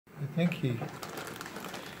I think he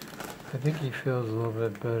feels a little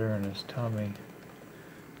bit better in his tummy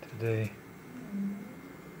today.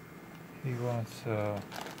 He wants some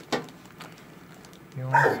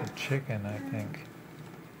chicken, I think,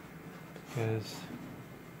 because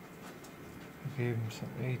I gave him some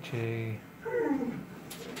HA and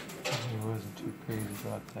he wasn't too crazy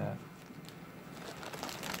about that.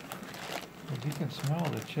 But he can smell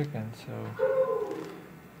the chicken, so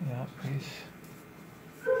yeah, he's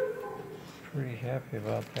pretty happy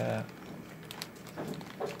about that.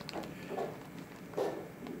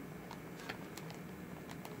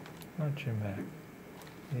 Aren't you, Mac?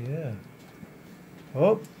 Yeah.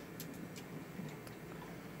 Oh!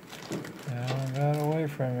 That one got away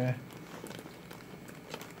from you.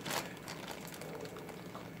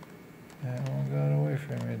 That one got away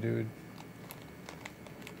from you, dude.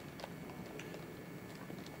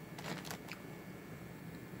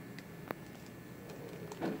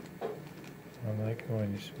 I like it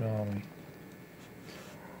when you smell me.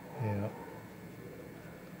 Yeah.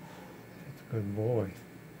 That's a good boy.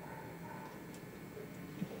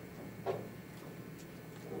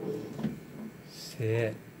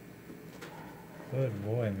 Sit. Good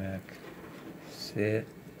boy, Mac. Sit.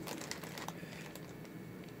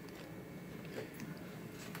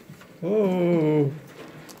 Oh!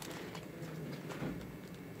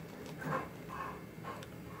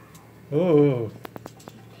 Oh!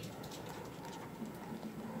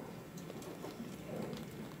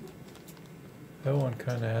 That one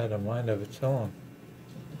kind of had a mind of its own.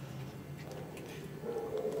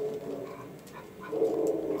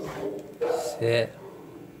 Sit.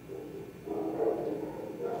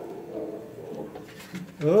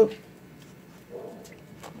 Oh.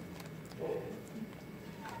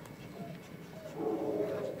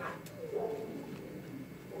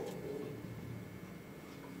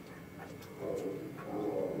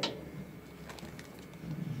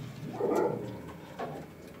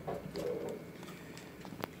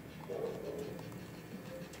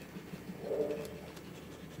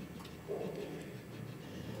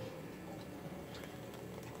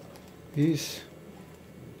 These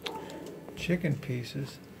chicken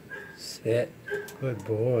pieces, sit, good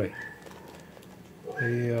boy.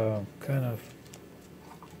 They kind of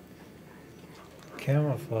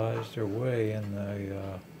camouflaged their way in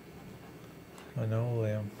the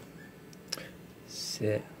linoleum.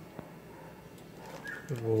 Sit,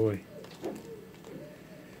 good boy.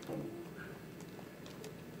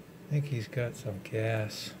 I think he's got some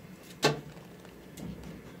gas.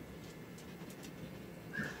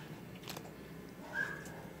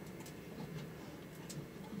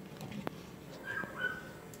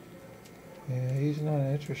 Yeah, he's not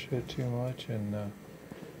interested too much in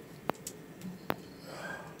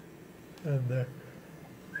the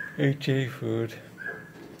HA food.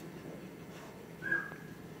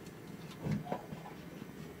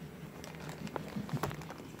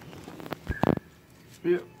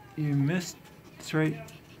 Yep, you missed. It's right here.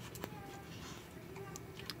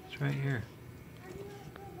 It's right here.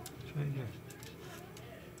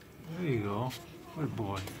 There you go. Good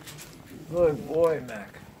boy. Good boy,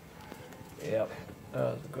 Mac. Yep, that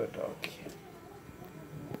was a good doggy.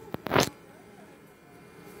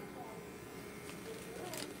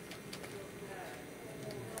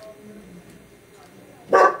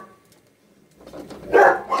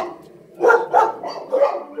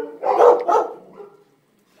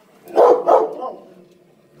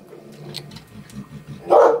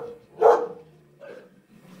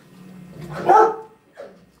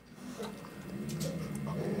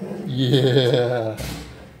 Yeah.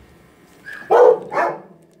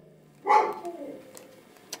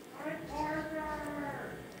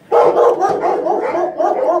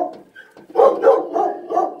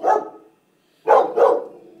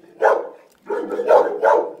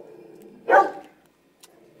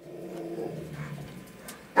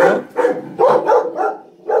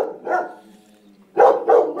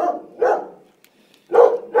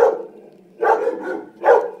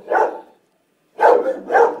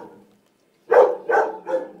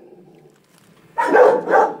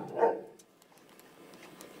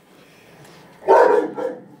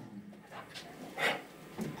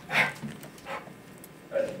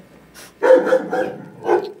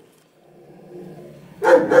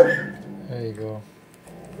 There you go.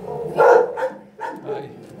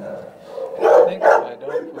 I think if I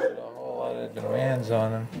don't put a whole lot of demands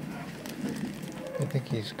on him, I think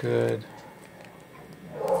he's good.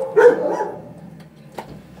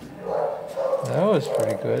 That was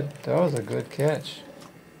pretty good. That was a good catch.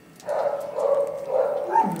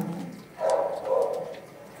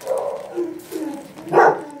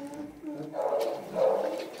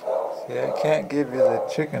 See, I can't give you the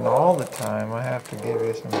chicken all the time. I have to give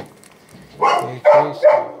you some AK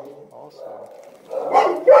stuff also.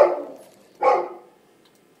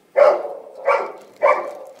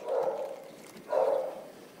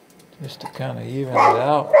 Just to kind of even it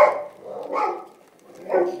out.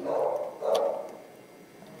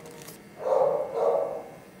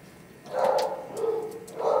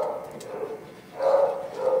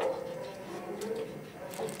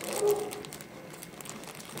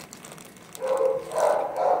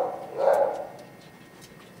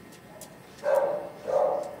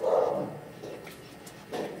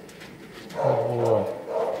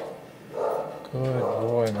 Good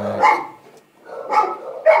boy, Max.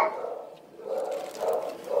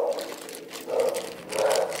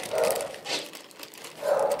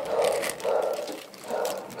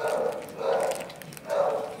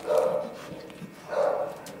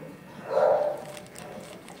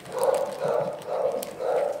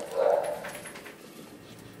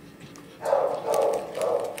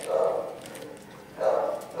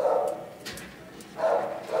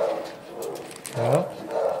 Yep.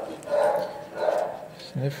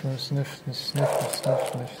 Sniff and sniff and sniff and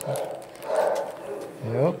sniff and sniff.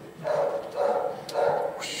 Yep.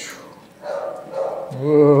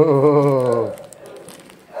 Whoa.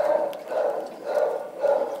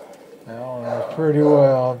 That one was pretty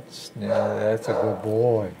well. Yeah, that's a good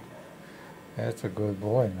boy. That's a good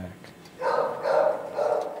boy, Mac.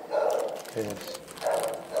 Yes.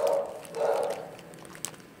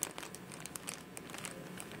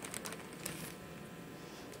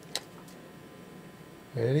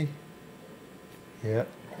 Ready? Yep,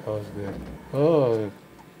 that was good. Oh,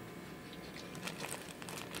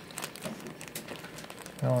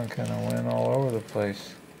 that one kind of went all over the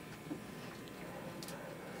place.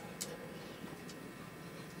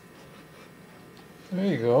 There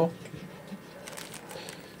you go.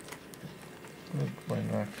 Good boy,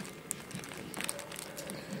 Mac.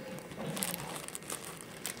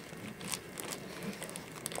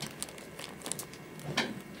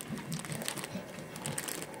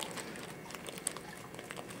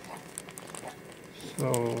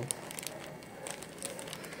 So,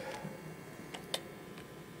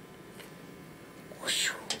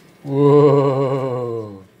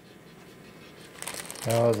 whoa,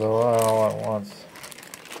 that was a lot all at once.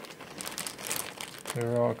 They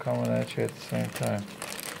were all coming at you at the same time.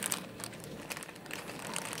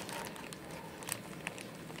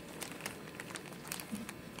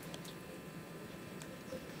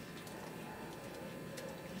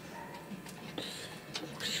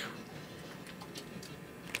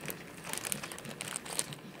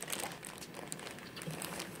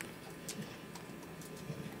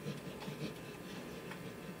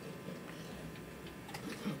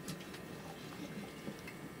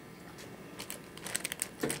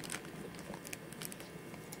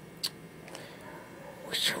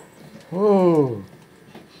 Whoa.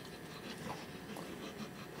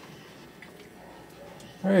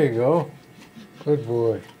 There you go. Good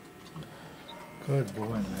boy. Good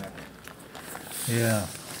boy, Mac. Yeah.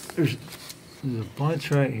 There's a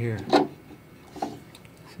bunch right here.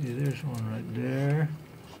 See, there's one right there.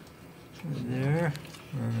 Right there.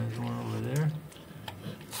 And there's one over there.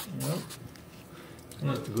 Yep.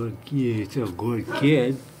 That's a good kid. It's a good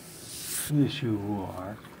kid. Yes, you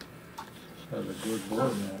are. That's a good boy,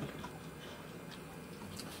 Mac.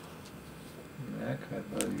 Mac, I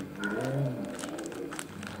love you very much.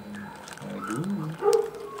 I do.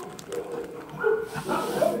 I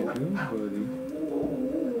do, buddy.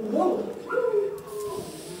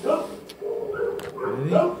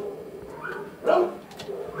 Ready?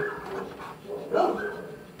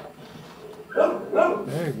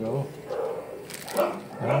 There you go.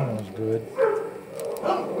 That one was good.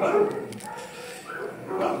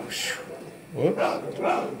 Whoops.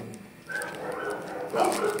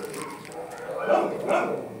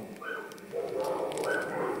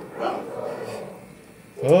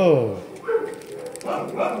 Oh.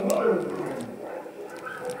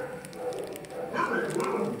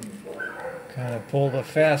 Kind of pulled a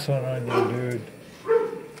fast one on you, dude.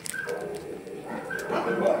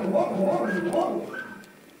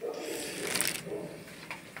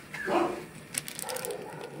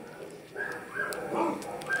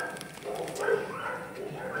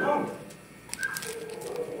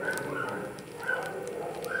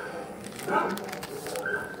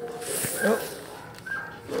 Oh,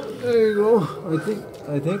 there you go.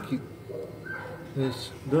 I think you.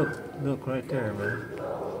 Look right there, man.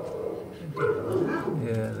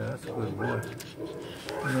 Yeah, that's a good boy.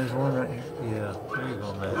 And there's one right here. Yeah, there you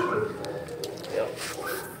go, man. Yep.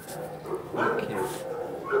 Okay.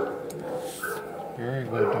 Very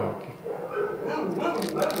good doggy.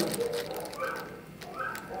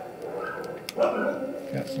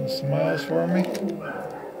 Got some smiles for me?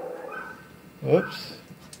 Oops.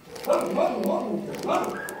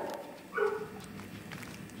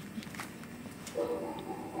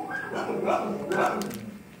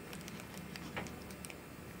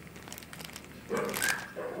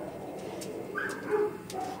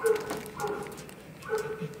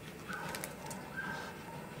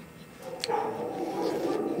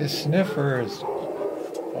 His sniffer is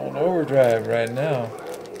on overdrive right now.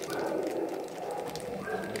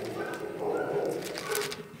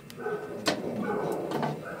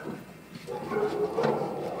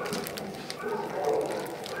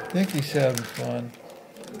 I think he's having fun.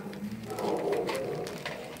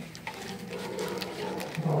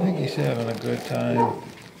 I think he's having a good time.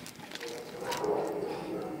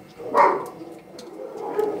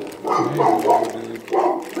 There you go, dude.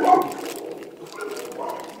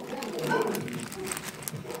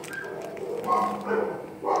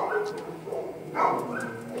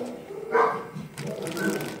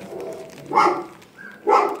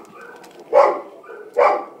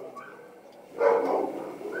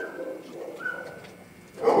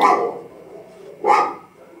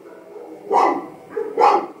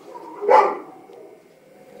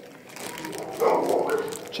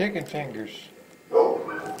 Chicken fingers.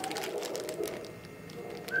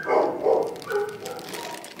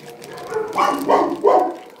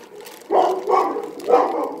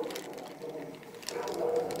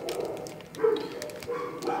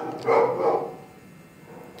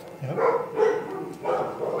 Yep.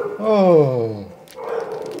 Oh.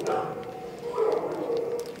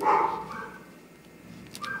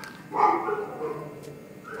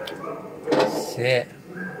 Sit.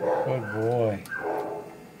 Good boy.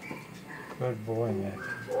 Good boy, Nick.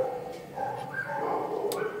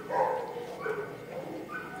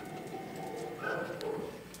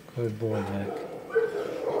 Good boy, Nick.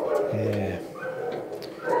 Yeah.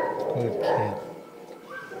 Good kid.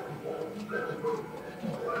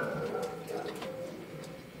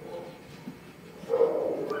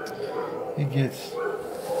 He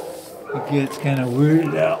gets kind of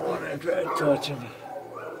weirded out when I try to touch him.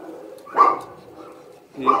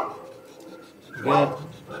 Yeah,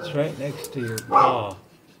 it's right next to your paw.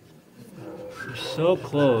 You're so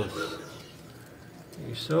close.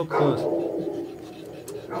 You're so close.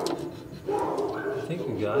 I think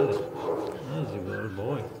you got it. That's a good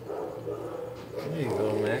boy. There you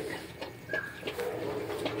go, Nick.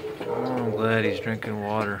 Oh, I'm glad he's drinking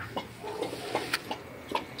water.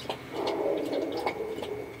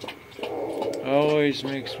 Always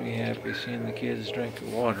makes me happy seeing the kids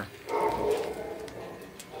drinking water.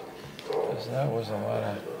 Because that was a lot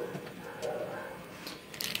of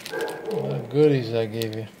goodies I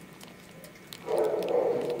gave you.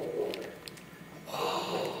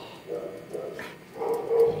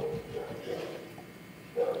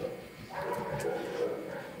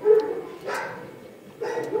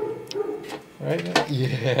 Right now?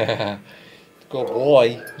 Yeah. Good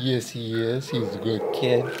boy. Yes, he is. He's a good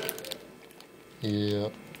kid. Yeah.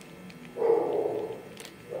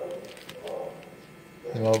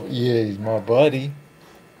 Yeah, he's my buddy.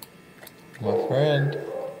 My friend.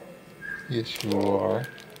 Yes, you are.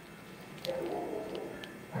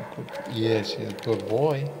 Yes, he's a good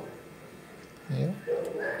boy. Yeah.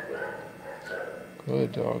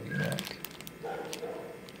 Good doggy, Mac.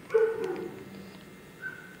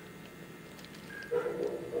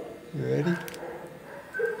 You ready?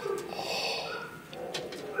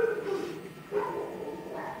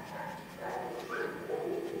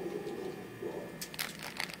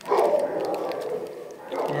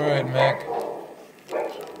 Alright, Mac.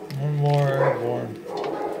 One more airborne.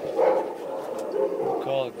 We'll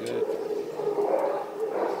call it good.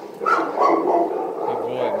 Good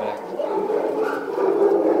boy, Mac.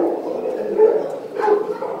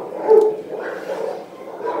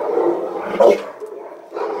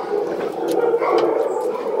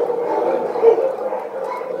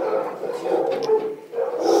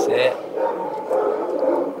 Sit.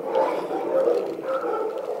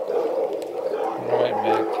 Alright,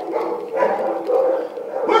 Mac.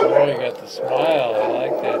 Oh, you got the smile. I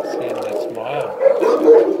like that, seeing that smile.